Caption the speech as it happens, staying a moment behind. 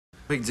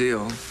Big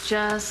deal.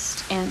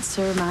 Just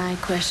answer my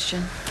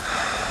question.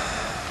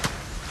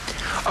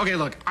 Okay,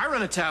 look, I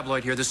run a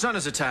tabloid here. The Sun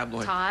is a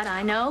tabloid. Todd,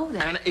 I know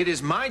that. And it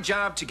is my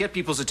job to get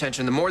people's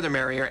attention. The more, the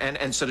merrier.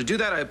 And so to do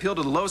that, I appeal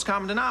to the lowest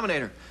common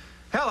denominator.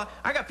 Hell,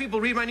 I got people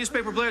read my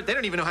newspaper, Blair. They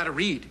don't even know how to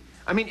read.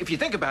 I mean, if you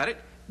think about it,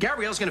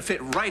 Gabrielle's gonna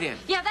fit right in.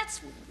 Yeah, that's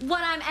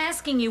what I'm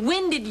asking you.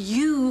 When did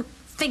you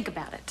think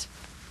about it?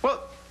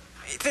 Well,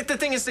 the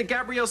thing is that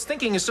Gabrielle's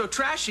thinking is so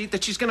trashy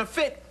that she's gonna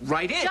fit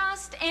right in.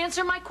 Just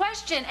answer my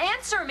question.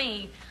 Answer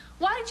me.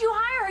 Why did you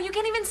hire her? You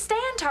can't even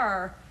stand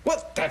her.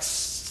 Well,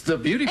 that's the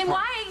beauty part. And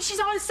why she's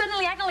always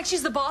suddenly acting like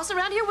she's the boss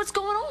around here? What's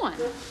going on?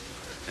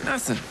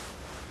 Nothing.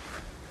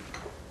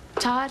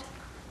 Todd,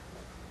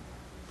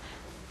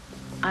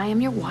 I am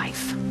your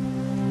wife.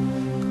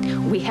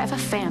 We have a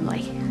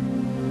family.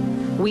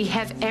 We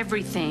have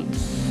everything.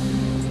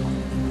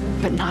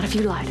 But not if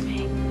you lie to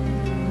me.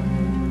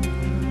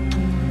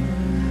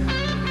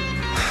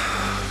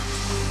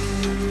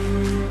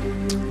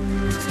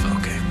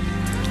 Okay.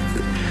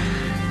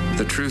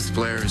 The truth,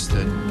 Blair, is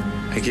that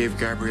I gave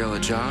Gabrielle a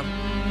job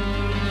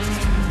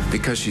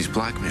because she's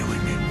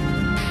blackmailing me.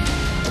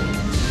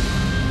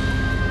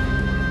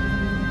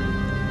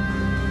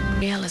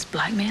 Gabrielle is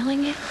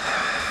blackmailing you?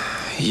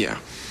 Yeah.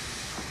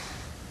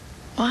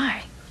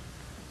 Why?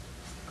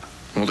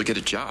 Well, to get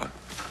a job.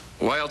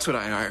 Why else would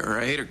I hire her?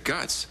 I hate her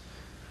guts.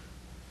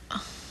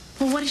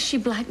 Well, what is she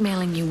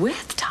blackmailing you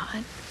with,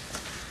 Todd?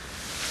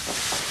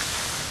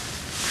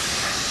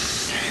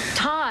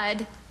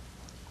 Todd!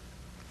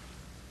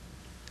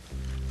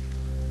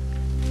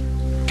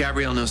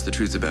 Gabrielle knows the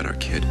truth about our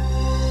kid.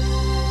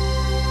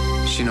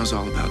 She knows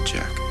all about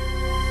Jack.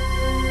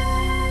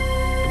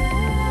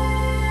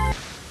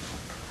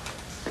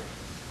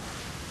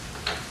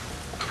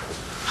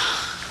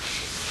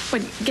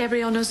 What,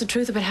 Gabrielle knows the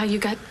truth about how you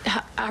got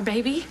our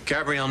baby?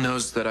 Gabrielle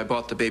knows that I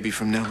bought the baby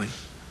from Nellie.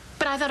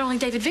 But I thought only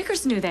David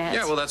Vickers knew that.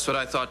 Yeah, well, that's what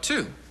I thought,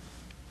 too.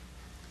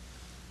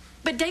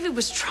 But David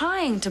was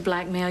trying to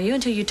blackmail you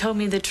until you told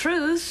me the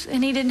truth,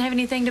 and he didn't have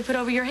anything to put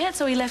over your head,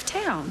 so he left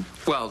town.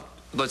 Well,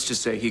 let's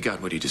just say he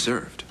got what he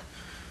deserved.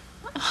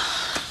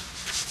 I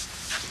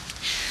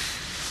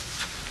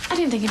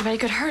didn't think anybody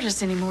could hurt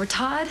us anymore,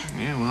 Todd.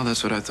 Yeah, well,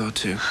 that's what I thought,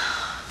 too.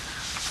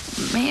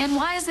 Man,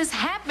 why is this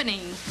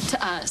happening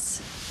to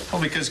us?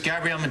 Well, because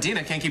Gabrielle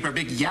Medina can't keep her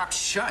big yap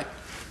shut.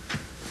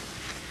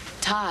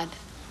 Todd,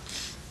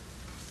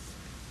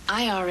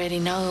 I already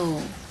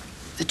know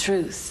the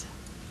truth.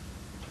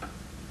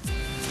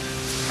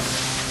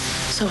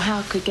 So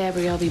how could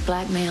Gabrielle be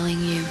blackmailing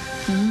you?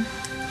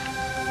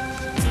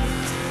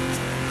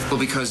 Well,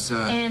 because,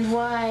 And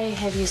why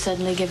have you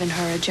suddenly given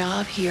her a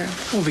job here?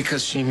 Well,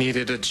 because she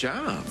needed a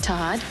job.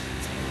 Todd,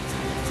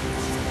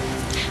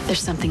 there's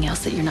something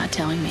else that you're not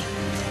telling me.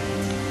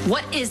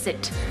 What is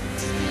it?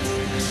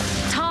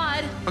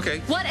 Todd! Okay.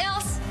 What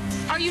else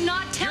are you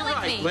not telling You're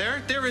right, me?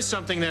 Blair. There is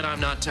something that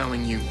I'm not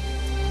telling you.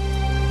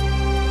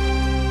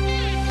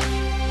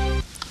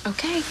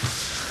 Okay.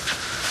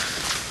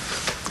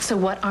 So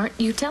what aren't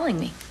you telling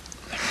me?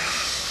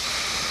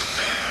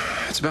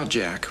 It's about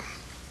Jack.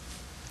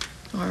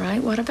 All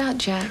right, what about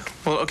Jack?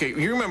 Well, okay,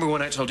 you remember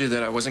when I told you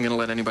that I wasn't going to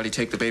let anybody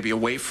take the baby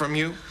away from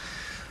you?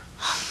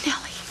 Oh,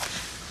 Nellie.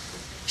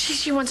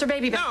 She wants her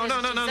baby back.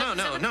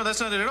 No,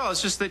 that's not it at all.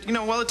 It's just that, you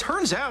know, well, it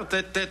turns out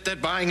that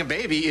buying a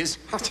baby is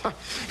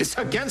it's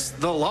against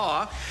the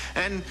law.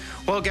 And,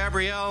 well,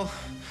 Gabrielle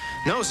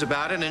knows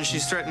about it, and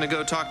she's threatened to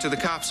go talk to the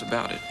cops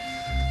about it.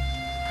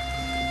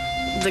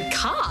 The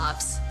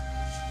cops?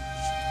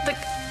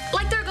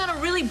 Like they're gonna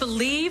really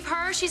believe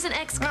her? She's an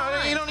ex-con.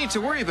 No, you don't need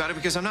to worry about it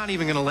because I'm not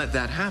even going to let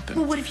that happen.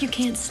 Well, what if you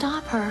can't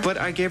stop her? But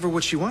I gave her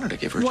what she wanted. I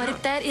gave her a What job.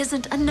 if that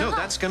isn't enough? No,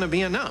 that's going to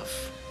be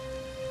enough.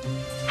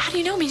 How do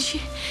you know? I mean,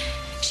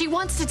 she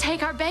wants to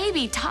take our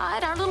baby,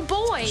 Todd, our little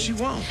boy. She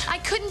won't. I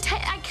couldn't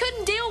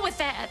deal with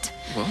that.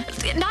 Well?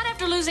 Not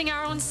after losing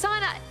our own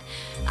son.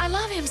 I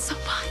love him so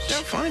much. Yeah,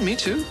 fine, me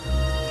too.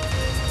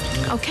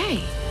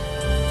 Okay.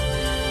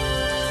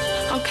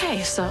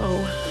 Okay,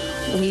 so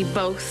we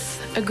both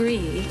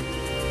agree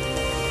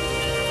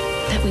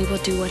that we will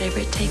do whatever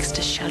it takes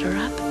to shut her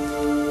up.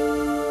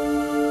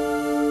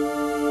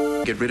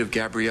 Get rid of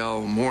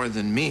Gabrielle more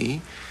than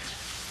me,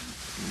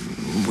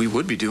 we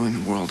would be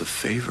doing the world a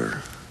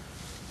favor.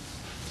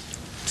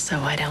 So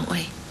why don't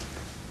we?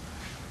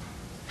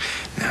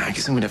 Nah, I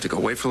guess I'm gonna have to go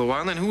away for a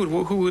while. And then who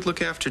would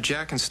look after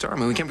Jack and Star? I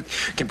mean, we can't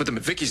put them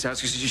at Vicky's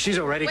house because she's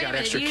already got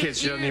extra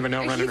kids. She doesn't even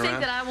know running around. You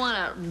think that I want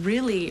to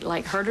really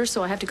like hurt her,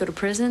 so I have to go to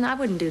prison? I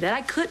wouldn't do that.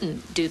 I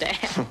couldn't do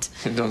that.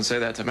 Don't say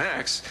that to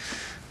Max.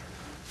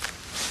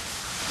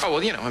 Oh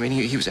well, you know, I mean,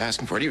 he was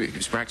asking for it. He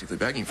was practically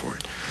begging for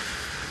it.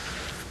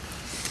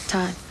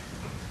 Todd,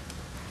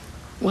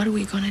 what are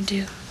we gonna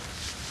do?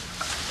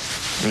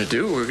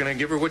 We're gonna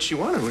give her what she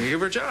wanted. We're gonna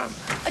give her a job.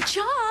 A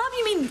job?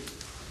 You mean?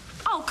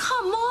 Oh,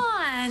 come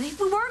on. If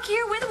we work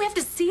here with her, we have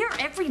to see her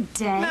every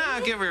day. Nah,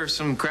 give her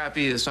some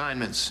crappy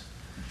assignments.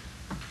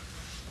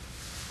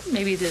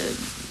 Maybe the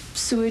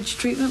sewage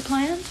treatment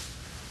plant?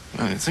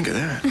 I didn't think of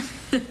that.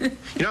 You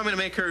know, I'm going to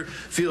make her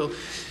feel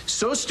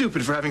so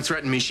stupid for having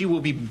threatened me, she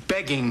will be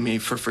begging me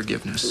for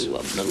forgiveness. Ooh,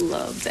 I'm gonna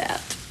love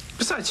that.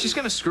 Besides, she's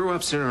going to screw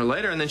up sooner or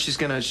later, and then she's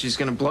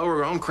gonna blow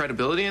her own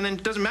credibility, and then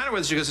it doesn't matter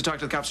whether she goes to talk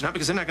to the cops or not,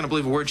 because they're not going to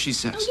believe a word she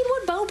says. Oh, you know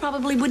what? Bo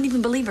probably wouldn't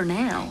even believe her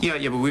now. Yeah,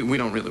 but we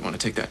don't really want to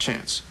take that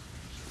chance.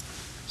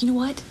 You know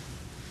what?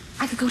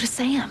 I could go to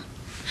Sam.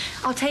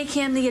 I'll take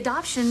him the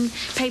adoption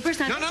papers.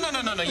 No,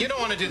 you don't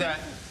want to do that.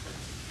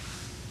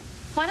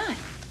 Why not?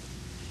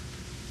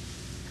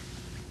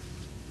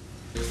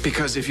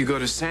 Because if you go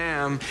to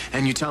Sam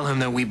and you tell him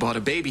that we bought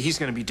a baby, he's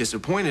going to be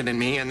disappointed in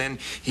me, and then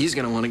he's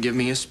going to want to give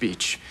me a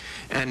speech.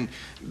 And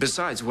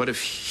besides, what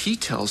if he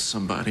tells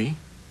somebody?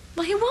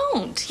 Well, he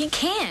won't. He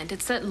can't.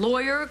 It's that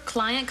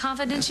lawyer-client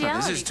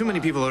confidentiality. There's too many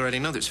people already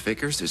know. There's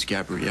Fakers, there's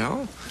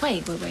Gabrielle.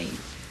 Wait.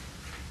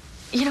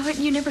 You know what?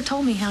 You never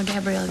told me how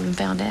Gabrielle even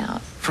found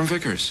out. From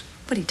Vickers.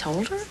 But he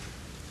told her?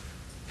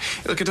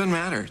 Look, it doesn't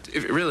matter.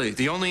 Really,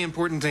 the only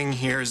important thing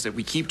here is that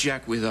we keep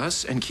Jack with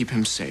us and keep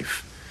him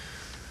safe.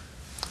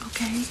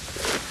 Okay.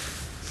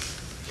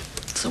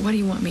 So what do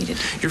you want me to do?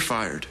 You're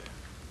fired.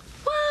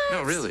 What?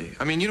 No, really.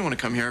 I mean, you don't want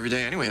to come here every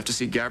day anyway. You have to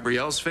see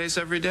Gabrielle's face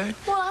every day.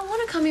 Well, I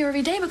want to come here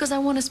every day because I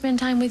want to spend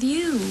time with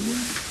you.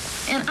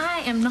 And I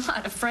am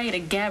not afraid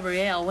of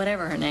Gabrielle,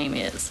 whatever her name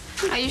is.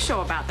 Are you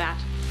sure about that?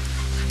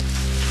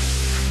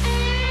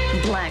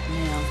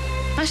 Blackmail.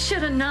 I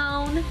should have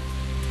known.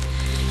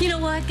 You know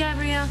what,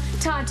 Gabrielle?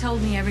 Todd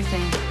told me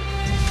everything.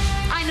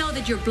 I know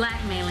that you're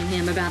blackmailing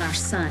him about our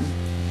son.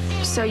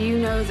 So you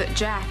know that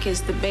Jack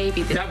is the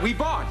baby that we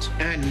bought.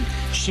 And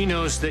she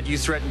knows that you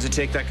threatened to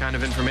take that kind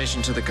of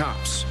information to the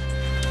cops.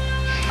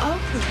 Oh.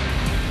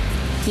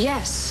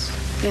 Yes,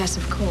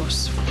 of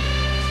course.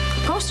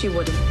 Of course you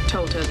would have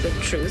told her the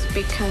truth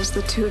because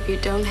the two of you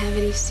don't have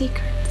any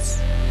secrets.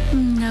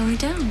 No, we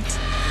don't.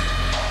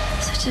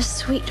 Such a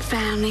sweet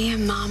family, a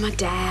mom, a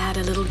dad,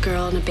 a little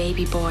girl, and a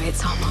baby boy.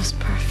 It's almost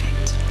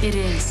perfect. It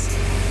is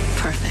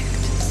perfect.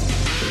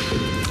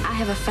 I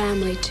have a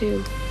family,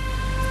 too.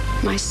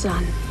 My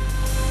son.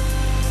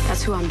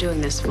 That's who I'm doing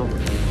this for.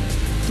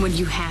 Would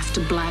you have to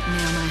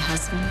blackmail my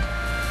husband?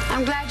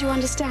 I'm glad you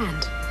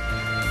understand.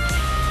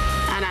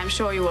 And I'm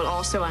sure you will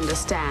also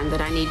understand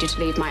that I need you to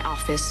leave my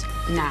office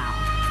now.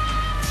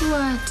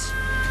 What?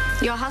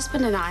 Your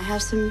husband and I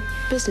have some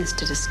business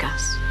to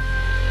discuss.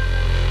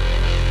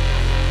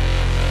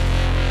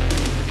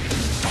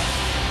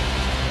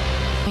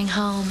 Going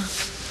home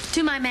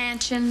to my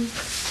mansion,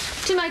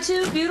 to my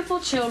two beautiful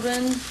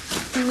children,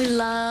 whom we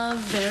love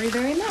very,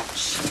 very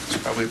much. It's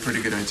probably a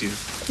pretty good idea.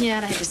 Yeah,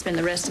 I'd hate to spend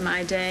the rest of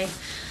my day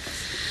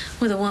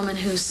with a woman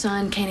whose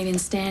son can't even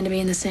stand to be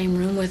in the same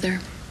room with her.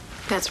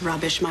 That's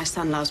rubbish. My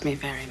son loves me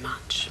very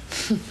much.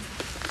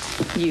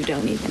 You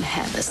don't even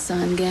have a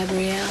son,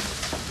 Gabrielle.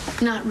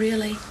 Not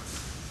really.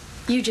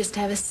 You just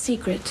have a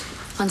secret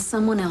on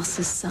someone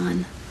else's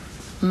son.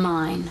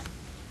 Mine.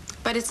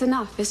 But it's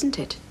enough, isn't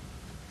it?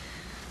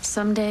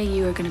 Someday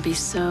you are going to be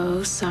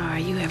so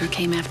sorry you ever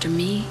came after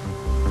me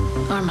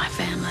or my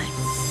family.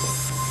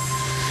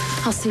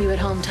 I'll see you at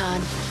home, Todd.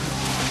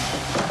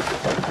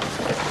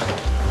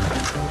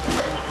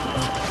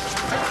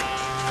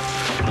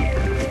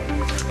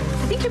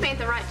 I think you made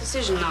the right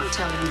decision not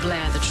telling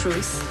Blair the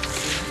truth.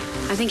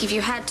 I think if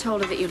you had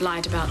told her that you'd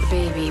lied about the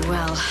baby,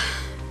 well,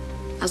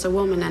 as a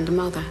woman and a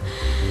mother,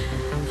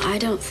 I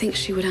don't think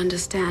she would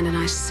understand, and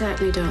I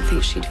certainly don't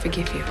think she'd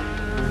forgive you.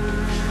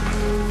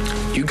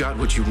 You got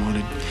what you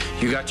wanted.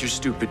 You got your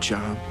stupid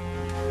job.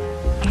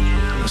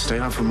 Now stay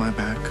off of my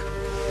back.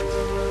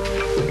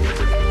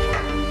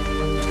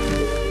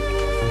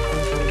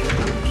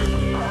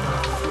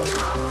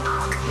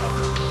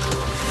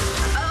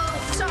 Oh,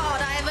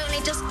 Todd, I have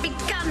only just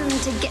begun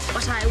to get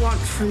what I want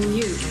from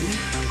you.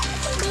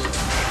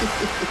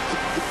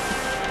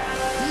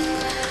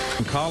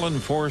 Colin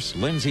forced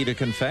Lindsay to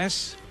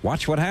confess.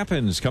 Watch what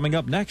happens coming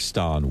up next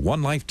on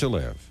One Life to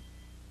Live.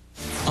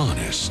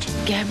 Honest.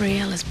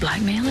 Gabrielle is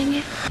blackmailing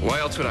you? Why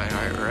else would I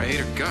hire her? I hate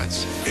her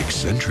guts.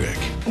 Eccentric.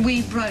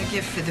 We brought a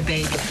gift for the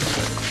baby.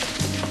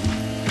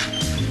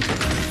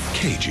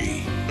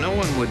 Cagey. No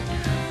one would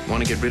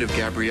want to get rid of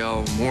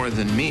Gabrielle more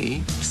than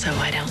me. So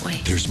why don't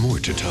we? There's more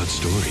to Todd's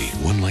story.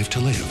 One Life to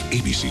Live.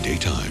 ABC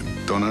Daytime.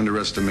 Don't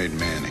underestimate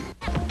Manning.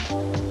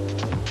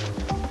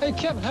 Hey,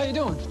 Kevin, how you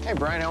doing? Hey,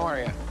 Brian, how are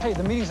you? Hey,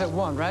 the meeting's at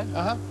 1, right?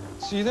 Uh-huh.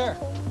 See you there.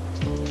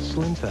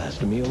 Slim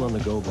Fast Meal on the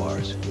Go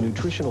bars.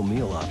 Nutritional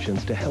meal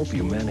options to help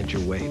you manage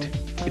your weight.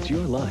 It's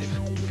your life.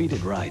 Feed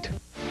it right.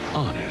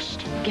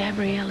 Honest.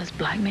 Gabrielle is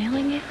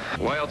blackmailing you?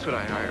 Why else would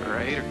I hire her?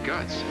 I hate her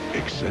guts.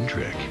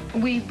 Eccentric.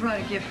 We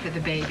brought a gift for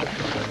the baby.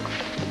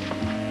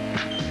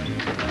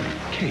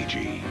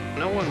 Cagey.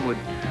 No one would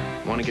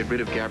want to get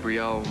rid of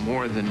Gabrielle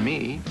more than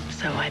me.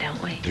 So why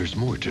don't we? There's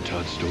more to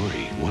Todd's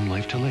story. One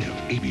Life to Live.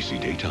 ABC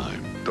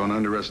Daytime. Don't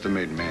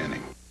underestimate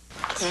Manning.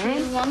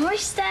 Okay, one more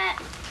step.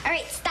 All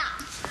right, stop.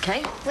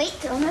 Okay. Wait,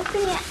 don't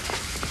open yet.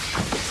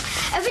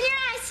 Open your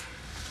eyes.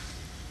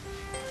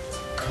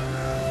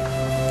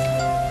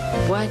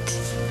 What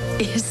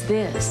is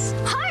this?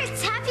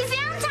 Hearts, happy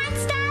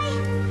Valentine's Day.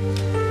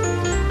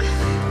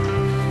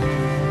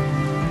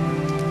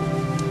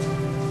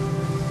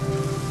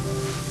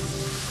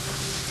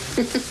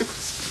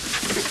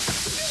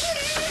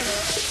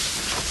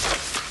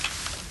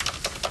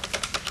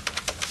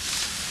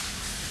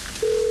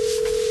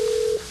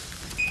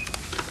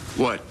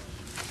 What?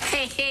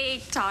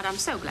 Hey, Todd, I'm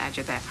so glad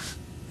you're there.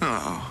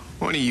 Oh,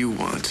 what do you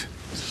want?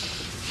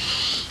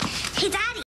 Hey, Dad.